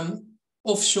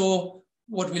 Offshore,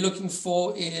 what we're looking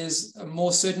for is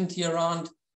more certainty around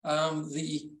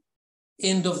the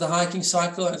end of the hiking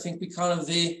cycle. I think we're kind of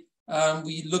there.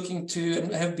 We're looking to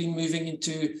and have been moving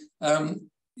into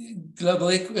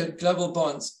global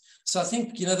bonds. So I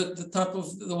think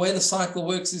the way the cycle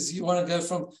works is you want to go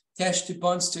from cash to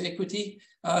bonds to equity.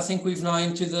 I think we've now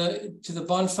into the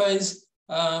bond phase,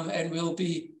 and we'll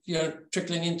be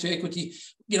trickling into equity.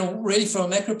 Really from a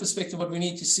macro perspective, what we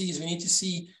need to see to me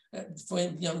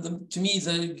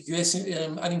the US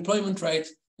unemployment rate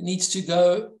needs to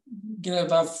go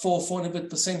above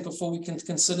 400% before we can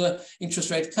consider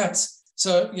interest rate cuts.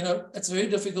 So, it's very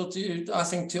difficult to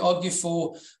argue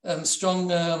for strong,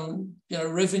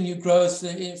 revenue growth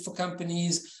for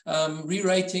companies,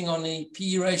 re-rating on the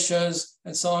PE ratios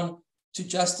and so on to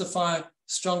justify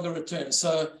stronger returns.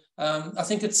 So, I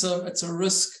think it's a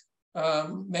risk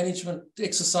management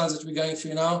exercise that we're going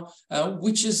through now,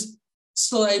 which is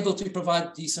still able to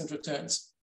provide decent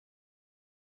returns.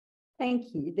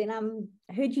 Thank you. Then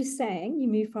I heard you saying you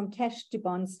moved from cash to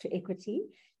bonds to equity.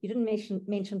 You didn't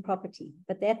mention property,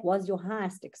 but that was your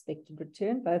highest expected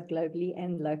return, both globally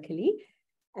and locally.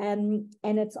 And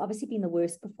it's obviously been the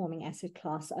worst performing asset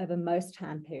class over most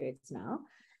time periods now.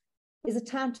 Is it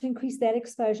time to increase that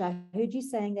exposure? I heard you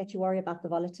saying that you worry about the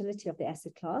volatility of the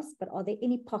asset class, but are there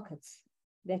any pockets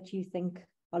that you think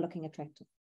are looking attractive?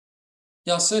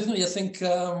 Yeah, certainly. I think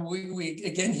we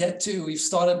again here too, we've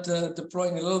started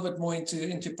deploying a little bit more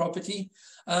into property.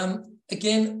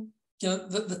 Again,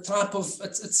 the type of,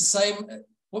 it's the same,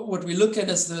 what we look at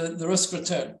is the risk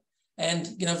return. And,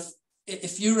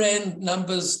 if you ran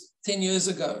numbers 10 years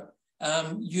ago,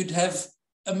 you'd have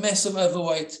a massive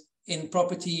overweight in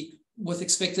property with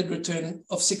expected return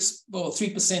of 6 or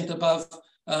 3% above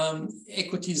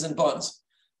equities and bonds.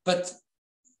 But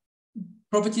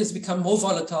property has become more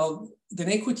volatile than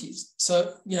equities.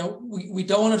 So, we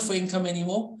don't want it for income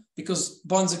anymore because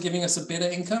bonds are giving us a better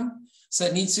income. So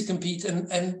it needs to compete.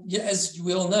 And as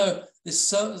we all know,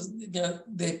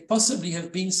 there possibly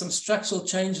have been some structural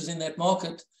changes in that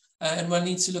market, and one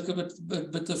needs to look at it a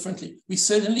bit differently. We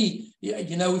certainly,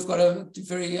 we've got a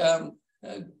very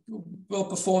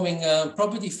well-performing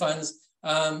property funds,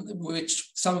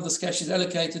 which some of this cash is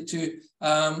allocated to,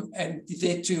 and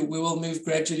there too, we will move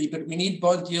gradually. But we need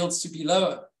bond yields to be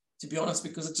lower, to be honest,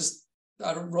 because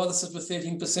I'd rather sit with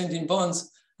 13% in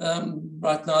bonds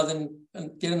right now than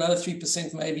and get another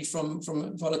 3% maybe from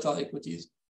volatile equities.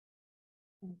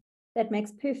 That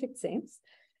makes perfect sense.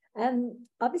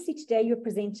 Obviously today you're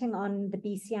presenting on the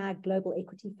BCI Global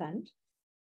Equity Fund.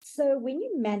 So when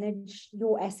you manage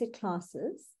your asset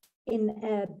classes in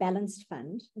a balanced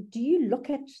fund, do you look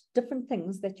at different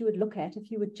things that you would look at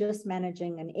if you were just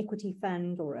managing an equity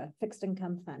fund or a fixed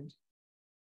income fund?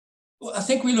 Well, I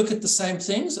think we look at the same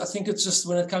things. I think it's just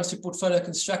when it comes to portfolio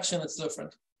construction, it's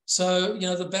different. So,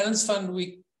 the balanced fund,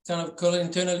 we kind of call it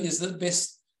internally, is the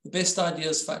best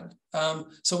ideas fund.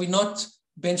 So we're not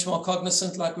benchmark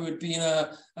cognizant like we would be in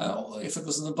if it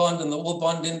was in the bond and the all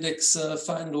bond index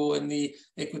fund, or in the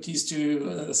equities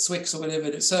to SWIX or whatever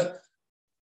it is. So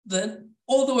then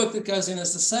all the work that goes in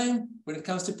is the same. When it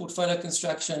comes to portfolio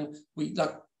construction, we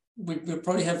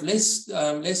probably have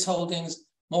less holdings,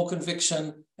 more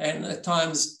conviction, and at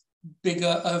times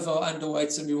bigger over or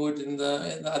underweights than we would in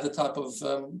the other type of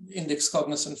index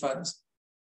cognizant funds.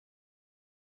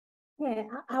 Yeah,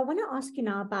 I want to ask you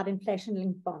now about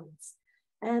inflation-linked bonds.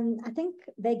 I think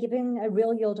they're giving a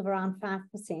real yield of around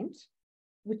 5%,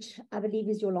 which I believe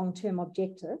is your long-term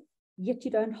objective, yet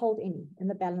you don't hold any in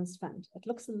the balanced fund. It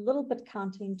looks a little bit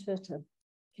counterintuitive.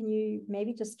 Can you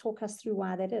maybe just talk us through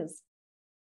why that is?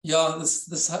 Yeah,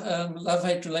 this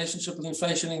love-hate relationship with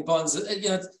inflation-linked bonds.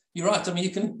 You're right. I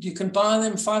mean, you can buy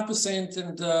them 5%,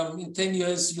 and in 10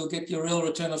 years you'll get your real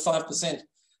return of 5%.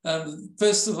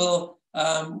 First of all,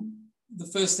 the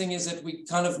first thing is that we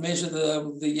kind of measure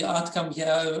the outcome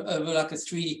here over like a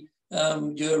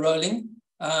 3-year rolling,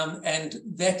 and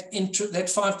that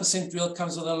 5% real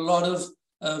comes with a lot of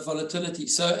volatility.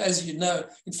 So as you know,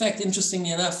 in fact,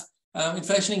 interestingly enough,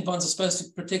 inflation-linked bonds are supposed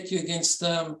to protect you against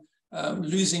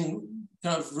losing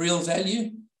kind of real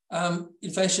value.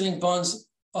 Inflation-linked bonds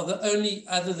are the only,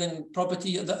 other than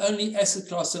property, the only asset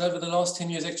class that over the last 10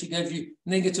 years actually gave you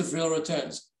negative real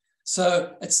returns.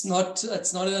 So it's not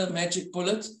a magic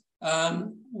bullet.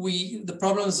 The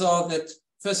problems are that,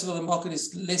 first of all, the market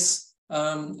is less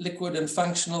liquid and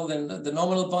functional than the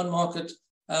nominal bond market.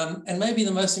 And maybe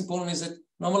the most important is that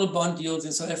nominal bond yields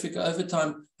in South Africa over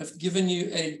time have given you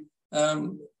a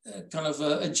kind of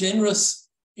a generous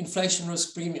inflation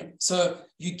risk premium. So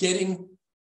you're getting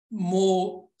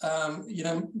more,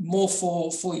 more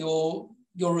for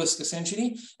your risk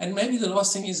essentially. And maybe the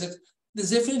last thing is that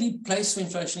there's definitely place for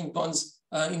inflation bonds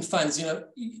in funds. The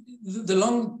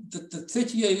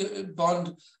 30-year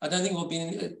bond, I don't think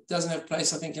it doesn't have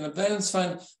place, I think, in a balance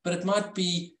fund, but it might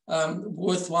be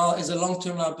worthwhile as a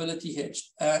long-term liability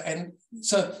hedge. And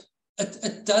so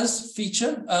it does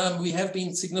feature. We have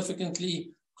been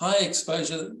significantly higher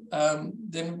exposure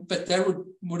but that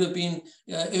would have been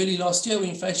early last year when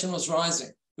inflation was rising.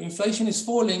 When inflation is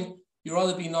falling, you'd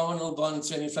rather be nominal bonds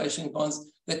than inflation bonds.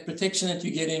 That protection that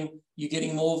you're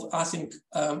getting more, I think,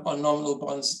 on nominal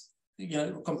bonds,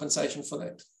 compensation for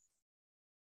that.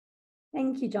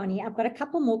 Thank you, Johnny. I've got a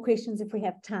couple more questions if we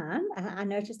have time. I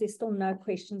noticed there's still no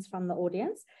questions from the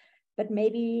audience, but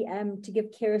maybe to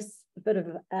give Keris a bit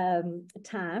of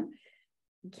time.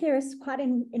 Keris, quite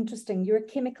interesting. You're a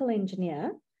chemical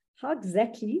engineer. How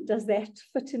exactly does that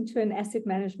fit into an asset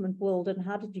management world, and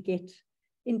how did you get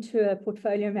into a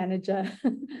portfolio manager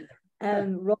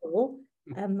role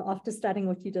after studying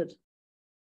what you did?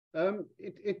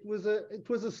 It was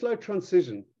a slow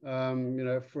transition.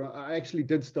 I actually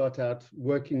did start out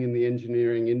working in the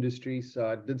engineering industry, so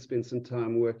I did spend some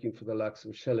time working for the likes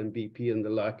of Shell and BP and the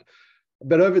like.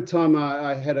 But over time,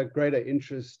 I had a greater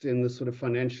interest in the sort of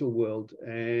financial world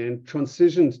and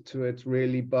transitioned to it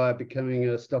really by becoming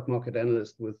a stock market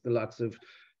analyst with the likes of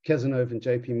Cazenove and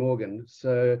JP Morgan.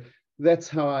 So that's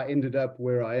how I ended up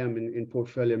where I am in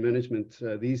portfolio management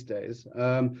these days.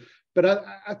 But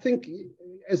I think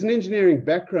as an engineering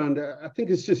background, I think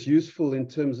it's just useful in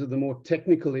terms of the more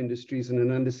technical industries and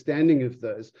an understanding of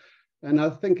those. And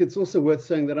I think it's also worth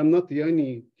saying that I'm not the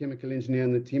only chemical engineer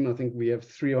in the team. I think we have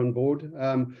 3 on board.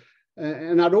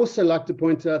 And I'd also like to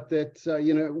point out that,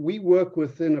 we work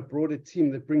within a broader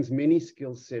team that brings many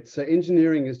skill sets. So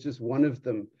engineering is just one of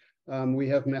them. We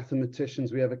have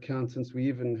mathematicians, we have accountants, we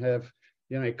even have,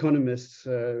 economists,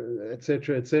 et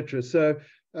cetera, et cetera. So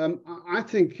I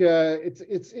think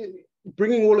it's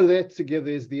bringing all of that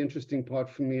together is the interesting part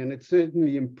for me, and it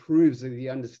certainly improves the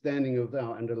understanding of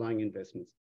our underlying investments.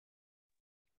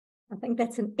 I think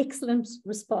that's an excellent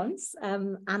response.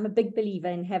 I'm a big believer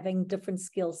in having different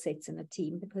skill sets in a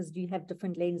team because you have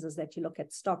different lenses that you look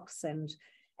at stocks and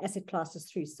asset classes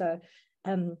through. So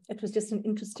it was just an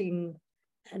interesting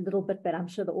little bit that I'm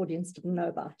sure the audience didn't know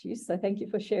about you. So thank you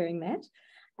for sharing that.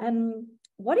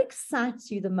 What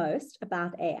excites you the most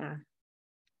about AI?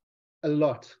 A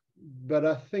lot, but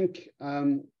I think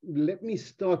let me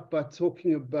start by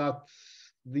talking about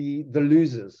the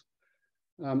losers.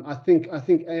 I think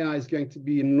AI is going to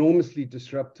be enormously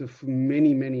disruptive for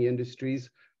many, many industries.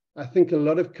 I think a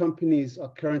lot of companies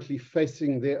are currently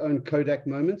facing their own Kodak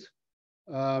moment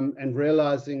and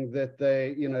realizing that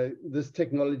this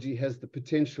technology has the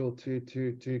potential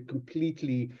to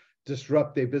completely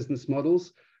disrupt their business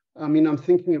models. I mean, I'm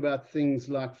thinking about things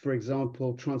like, for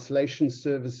example, translation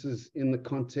services in the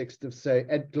context of, say,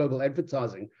 global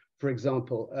advertising, for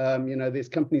example. There's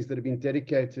companies that have been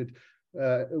dedicated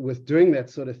with doing that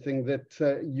sort of thing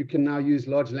that you can now use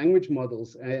large language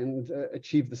models and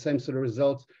achieve the same sort of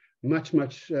results much,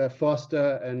 much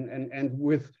faster and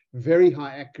with very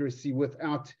high accuracy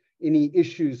without any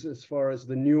issues as far as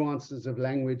the nuances of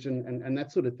language and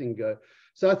that sort of thing go.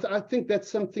 So I think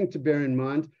that's something to bear in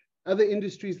mind. Other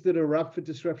industries that are ripe for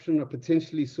disruption are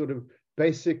potentially sort of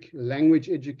basic language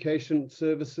education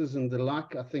services and the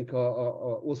like, I think are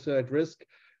also at risk.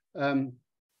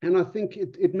 And I think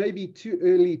it may be too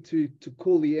early to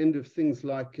call the end of things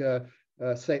like,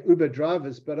 say, Uber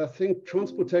drivers, but I think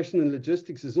transportation and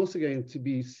logistics is also going to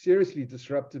be seriously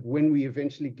disrupted when we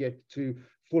eventually get to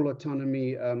full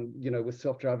autonomy, with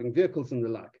self-driving vehicles and the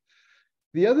like.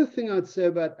 The other thing I'd say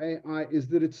about AI is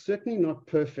that it's certainly not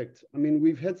perfect. I mean,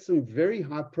 we've had some very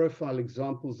high-profile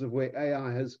examples of where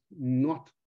AI has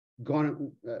not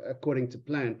gone according to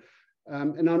plan.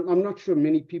 And I'm not sure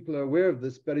many people are aware of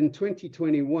this, but in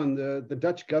 2021, the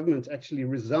Dutch government actually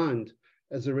resigned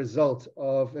as a result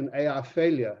of an AI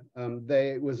failure.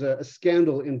 There was a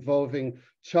scandal involving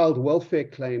child welfare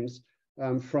claims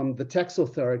from the tax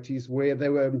authorities where they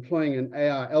were employing an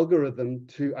AI algorithm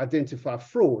to identify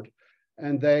fraud.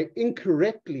 And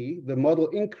the model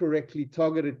incorrectly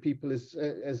targeted people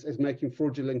as making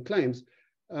fraudulent claims.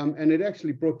 And it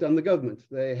actually brought down the government.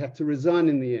 They had to resign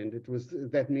in the end. It was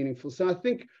that meaningful. So I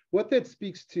think what that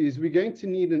speaks to is we're going to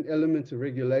need an element of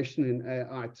regulation in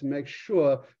AI to make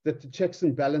sure that the checks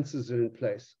and balances are in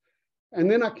place.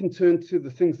 And then I can turn to the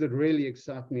things that really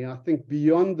excite me. I think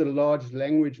beyond the large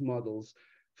language models,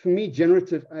 for me,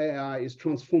 generative AI is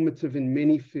transformative in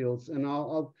many fields. And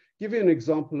I'll give you an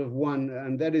example of one,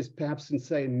 and that is perhaps in,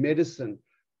 say, medicine.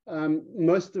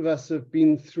 Most of us have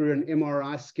been through an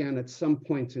MRI scan at some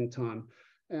point in time.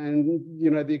 And,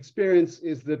 the experience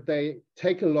is that they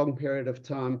take a long period of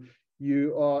time.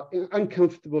 You are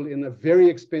uncomfortable in a very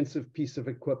expensive piece of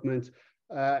equipment,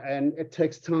 and it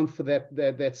takes time for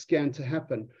that scan to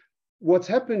happen. What's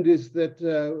happened is that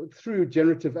through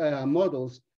generative AI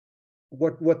models,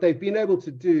 what they've been able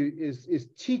to do is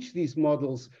teach these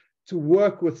models to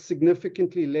work with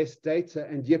significantly less data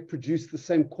and yet produce the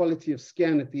same quality of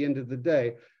scan at the end of the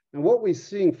day. And what we're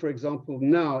seeing, for example,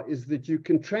 now is that you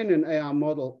can train an AI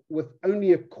model with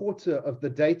only a quarter of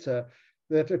the data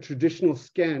that a traditional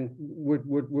scan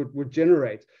would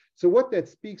generate. So what that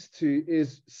speaks to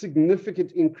is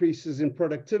significant increases in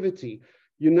productivity.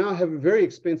 You now have a very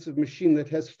expensive machine that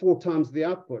has 4 times the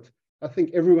output. I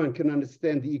think everyone can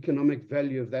understand the economic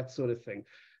value of that sort of thing.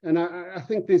 And I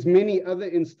think there's many other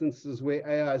instances where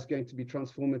AI is going to be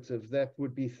transformative. That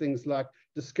would be things like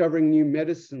discovering new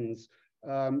medicines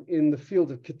in the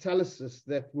field of catalysis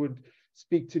that would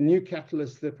speak to new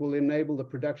catalysts that will enable the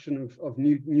production of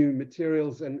new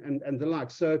materials and the like.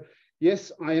 So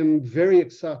yes, I am very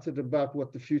excited about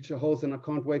what the future holds, and I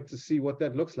can't wait to see what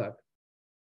that looks like.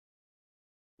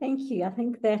 Thank you. I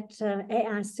think that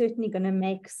AI is certainly going to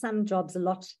make some jobs a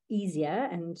lot easier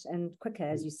and quicker,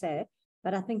 as you say.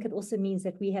 But I think it also means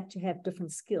that we have to have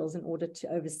different skills in order to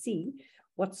oversee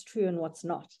what's true and what's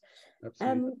not.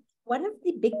 Absolutely. One of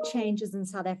the big changes in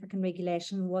South African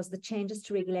regulation was the changes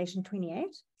to Regulation 28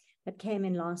 that came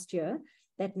in last year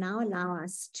that now allow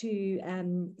us to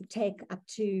take up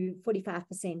to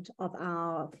 45% of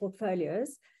our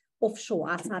portfolios offshore,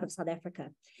 outside of South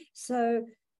Africa. So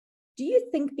do you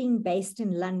think being based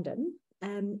in London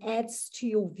adds to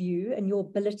your view and your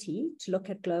ability to look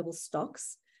at global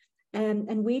stocks?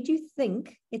 And where do you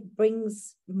think it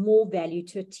brings more value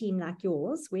to a team like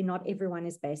yours, where not everyone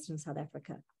is based in South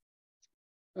Africa?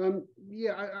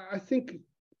 I think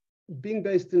being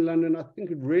based in London, I think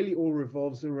it really all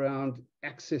revolves around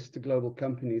access to global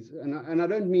companies. And I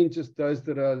don't mean just those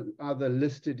that are either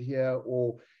listed here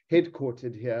or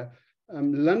headquartered here.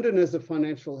 London as a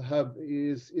financial hub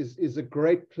is a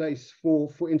great place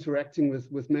for interacting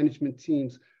with management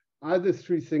teams, either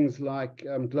through things like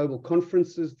global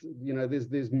conferences.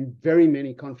 There's very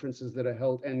many conferences that are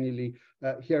held annually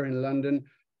here in London.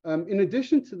 In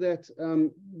addition to that,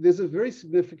 there's a very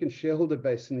significant shareholder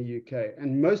base in the UK,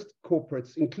 and most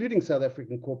corporates, including South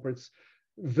African corporates,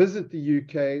 visit the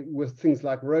UK with things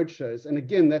like roadshows. And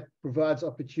again, that provides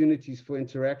opportunities for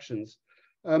interactions.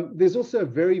 There's also a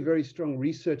very, very strong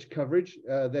research coverage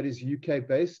that is UK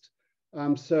based.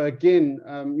 So again,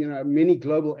 many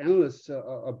global analysts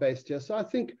are based here. So I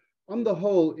think on the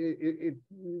whole,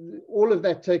 all of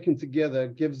that taken together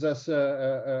gives us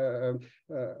a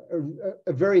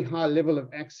very high level of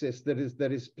access that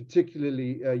is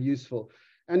particularly useful.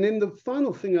 And then the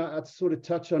final thing I'd sort of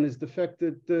touch on is the fact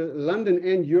that London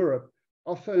and Europe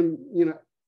often,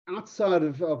 outside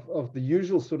of the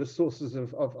usual sort of sources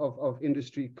of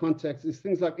industry contacts, is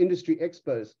things like industry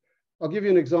expos. I'll give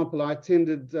you an example. I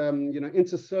attended,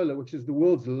 Intersolar, which is the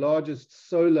world's largest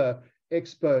solar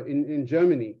expo in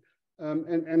Germany.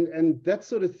 And that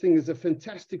sort of thing is a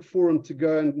fantastic forum to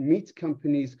go and meet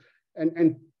companies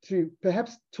and to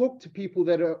perhaps talk to people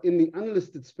that are in the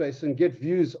unlisted space and get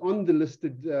views on the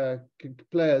listed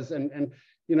players. And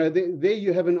you know, there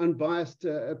you have an unbiased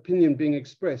opinion being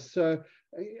expressed. So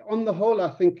on the whole, I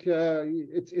think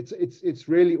it's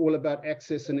really all about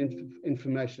access and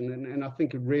information, and I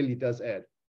think it really does add.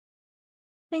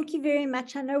 Thank you very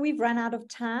much. I know we've run out of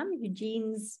time.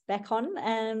 Eugene's back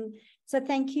on. So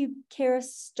thank you,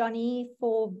 Keris, Johnny,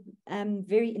 for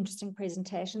very interesting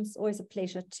presentations. It's always a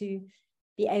pleasure to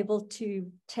be able to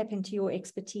tap into your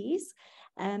expertise.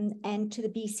 And to the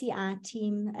BCI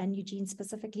team and Eugene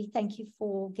specifically, thank you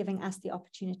for giving us the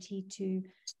opportunity to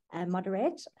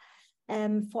moderate.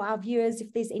 For our viewers,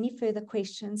 if there's any further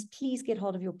questions, please get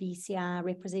hold of your BCI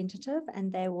representative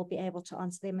and they will be able to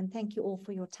answer them. And thank you all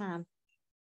for your time.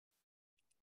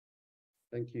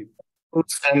 Thank you.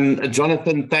 And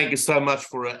Jonathan, thank you so much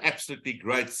for an absolutely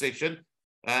great session.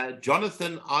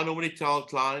 Jonathan, I normally tell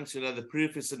clients, you know, the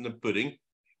proof is in the pudding.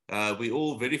 We're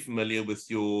all very familiar with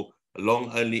your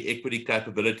long-only equity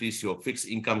capabilities, your fixed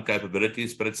income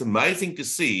capabilities, but it's amazing to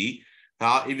see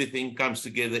how everything comes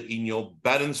together in your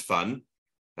balance fund.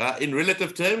 In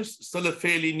relative terms, still a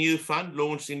fairly new fund,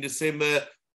 launched in December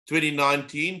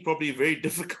 2019, probably a very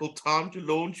difficult time to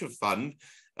launch a fund.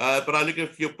 But I look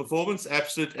at your performance,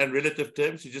 absolute and relative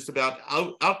terms, you just about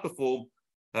outperform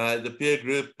the peer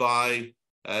group by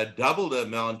double the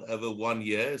amount over 1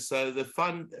 year. So the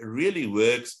fund really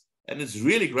works, and it's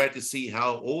really great to see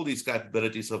how all these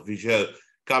capabilities of Visio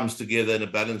comes together in a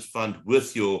balanced fund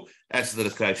with your asset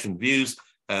allocation views.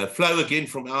 Flo, again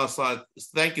from our side,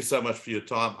 thank you so much for your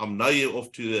time. I know you're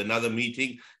off to another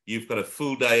meeting. You've got a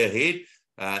full day ahead.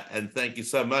 And thank you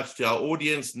so much to our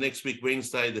audience. Next week,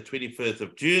 Wednesday, the 21st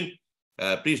of June,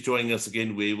 please join us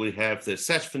again where we have the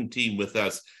Sashfin team with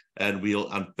us and we'll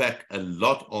unpack a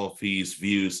lot of these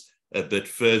views a bit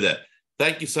further.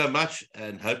 Thank you so much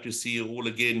and hope to see you all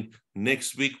again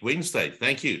next week, Wednesday.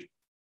 Thank you.